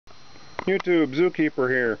YouTube, Zookeeper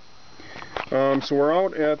here. So we're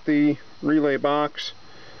out at the relay box.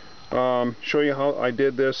 Show you how I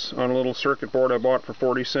did this on a little circuit board I bought for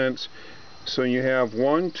 40 cents. So you have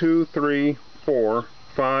 1, 2, 3, 4,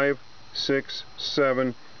 5, 6,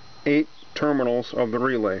 7, 8 terminals of the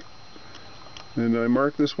relay. And I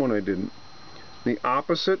marked this one, I didn't. The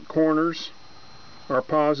opposite corners are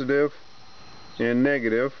positive and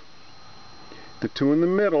negative. The two in the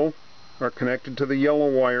middle are connected to the yellow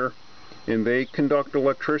wire, and they conduct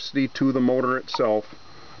electricity to the motor itself.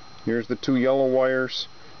 Here's the two yellow wires,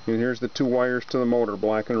 and here's the two wires to the motor,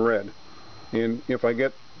 black and red. And if I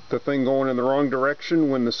get the thing going in the wrong direction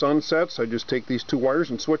when the sun sets, I just take these two wires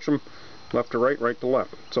and switch them left to right, right to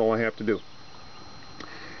left. That's all I have to do.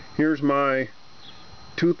 Here's my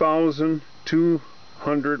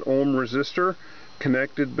 2,200 ohm resistor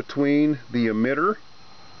connected between the emitter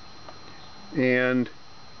and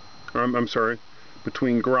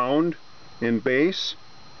between ground and base.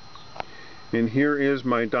 And here is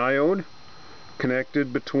my diode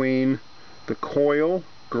connected between the coil,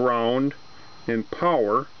 ground, and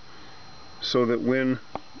power, so that when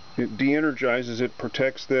it de-energizes, it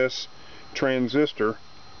protects this transistor.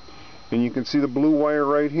 And you can see the blue wire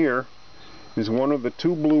right here is one of the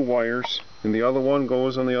two blue wires, and the other one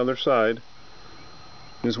goes on the other side,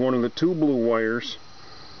 is one of the two blue wires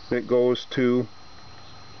that goes to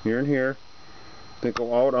here and here, that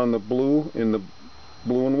go out on the blue and the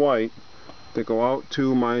blue and white, that go out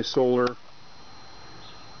to my solar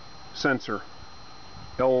sensor,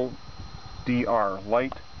 LDR,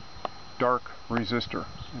 light dark resistor.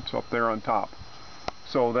 It's up there on top.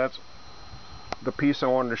 So that's the piece I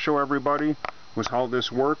wanted to show everybody, was how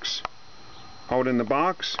this works out in the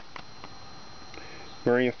box.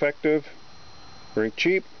 Very effective, very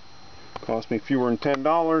cheap, cost me fewer than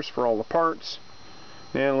 $10 for all the parts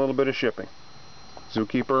and a little bit of shipping.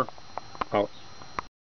 Zookeeper out.